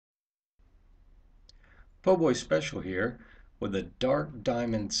Poboy Special here with a dark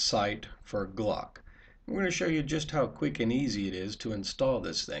diamond sight for a Glock. I'm going to show you just how quick and easy it is to install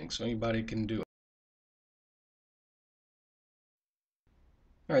this thing so anybody can do it.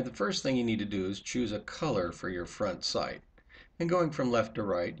 Alright, the first thing you need to do is choose a color for your front sight. And going from left to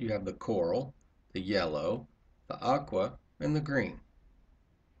right, you have the coral, the yellow, the aqua, and the green.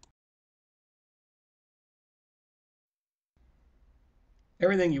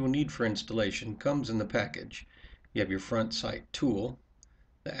 Everything you will need for installation comes in the package. You have your front sight tool,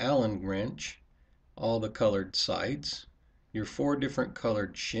 the Allen wrench, all the colored sights, your 4 different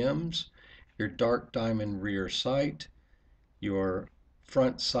colored shims, your dark diamond rear sight, your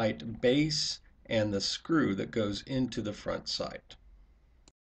front sight base, and the screw that goes into the front sight.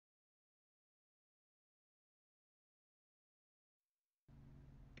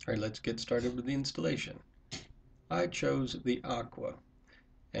 All right, let's get started with the installation. I chose the aqua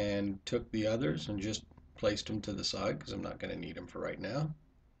and took the others and just placed them to the side because I'm not going to need them for right now.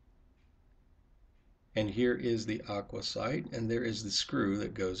 And here is the aqua sight, and there is the screw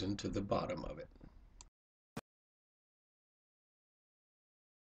that goes into the bottom of it.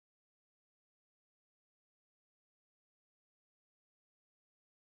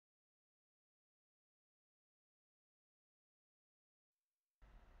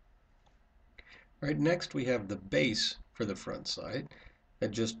 Right, next we have the base for the front sight that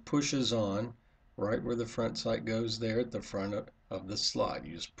just pushes on right where the front sight goes there at the front of the slide.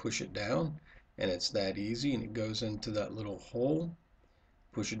 You just push it down and it's that easy, and it goes into that little hole.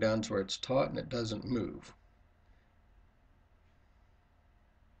 Push it down to where it's taut and it doesn't move.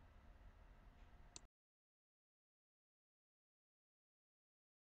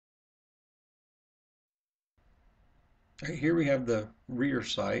 Right, here we have the rear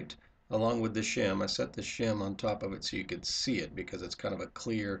sight along with the shim. I set the shim on top of it so you could see it because it's kind of a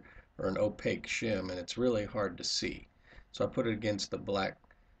clear or an opaque shim and it's really hard to see. So I put it against the black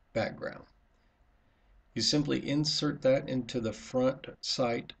background. You simply insert that into the front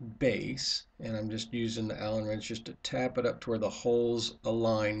sight base, and I'm just using the Allen wrench just to tap it up to where the holes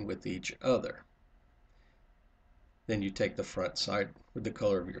align with each other. Then you take the front sight with the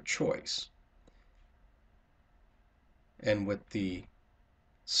color of your choice. And with the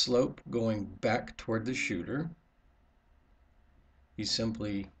slope going back toward the shooter, you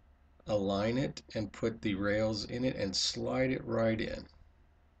simply align it and put the rails in it and slide it right in.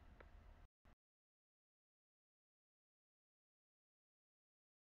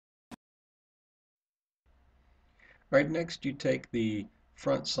 Right, next you take the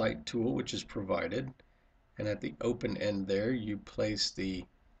front sight tool, which is provided, and at the open end there you place the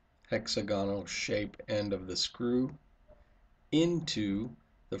hexagonal shape end of the screw into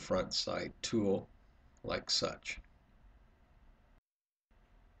the front sight tool like such.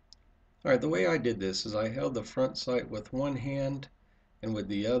 Alright, the way I did this is I held the front sight with one hand and with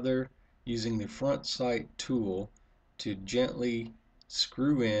the other using the front sight tool to gently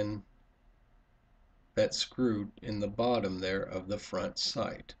screw in that screw in the bottom there of the front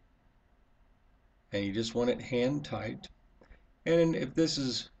sight. And you just want it hand tight. And if this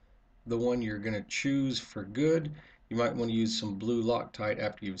is the one you're going to choose for good, you might want to use some blue Loctite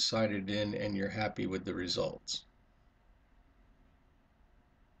after you've sighted in and you're happy with the results.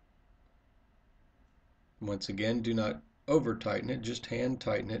 Once again, do not over tighten it, just hand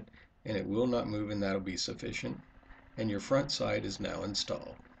tighten it, and it will not move, and that'll be sufficient. And your front sight is now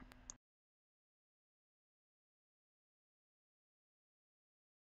installed.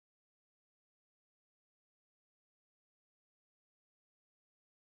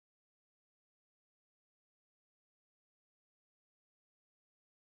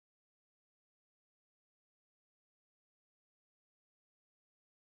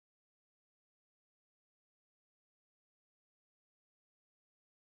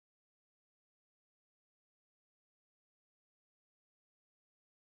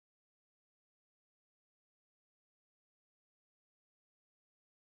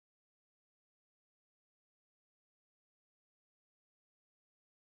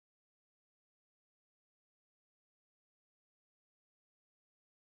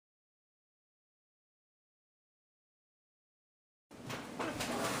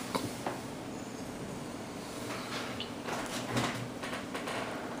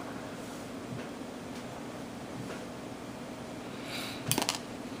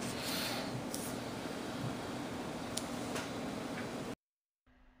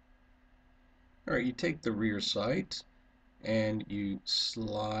 Alright, you take the rear sight and you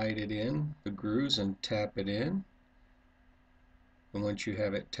slide it in the grooves and tap it in. And once you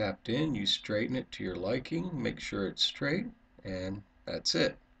have it tapped in, you straighten it to your liking, make sure it's straight, and that's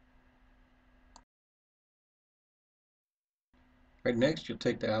it. Right, next you'll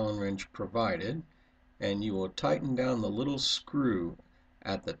take the Allen wrench provided and you will tighten down the little screw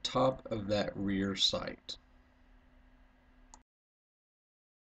at the top of that rear sight.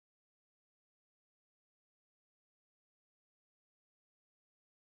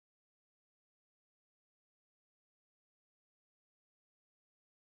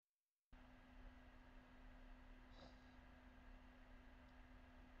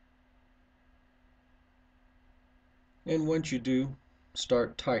 And once you do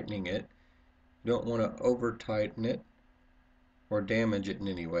start tightening it, you don't want to over tighten it or damage it in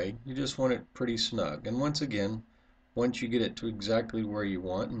any way. You just want it pretty snug. And once again, once you get it to exactly where you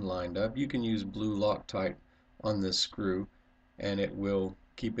want and lined up, you can use blue Loctite on this screw and it will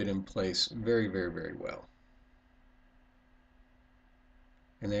keep it in place very, very, very well.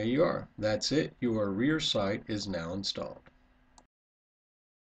 And there you are. That's it. Your rear sight is now installed.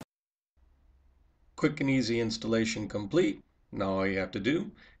 Quick and easy installation complete. Now all you have to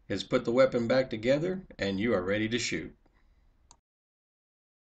do is put the weapon back together and you are ready to shoot.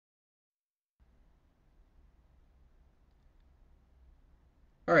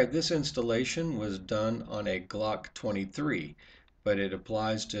 Alright, this installation was done on a Glock 23, but it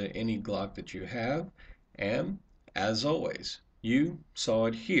applies to any Glock that you have, and as always, you saw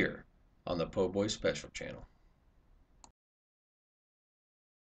it here on the Poboy Special Channel.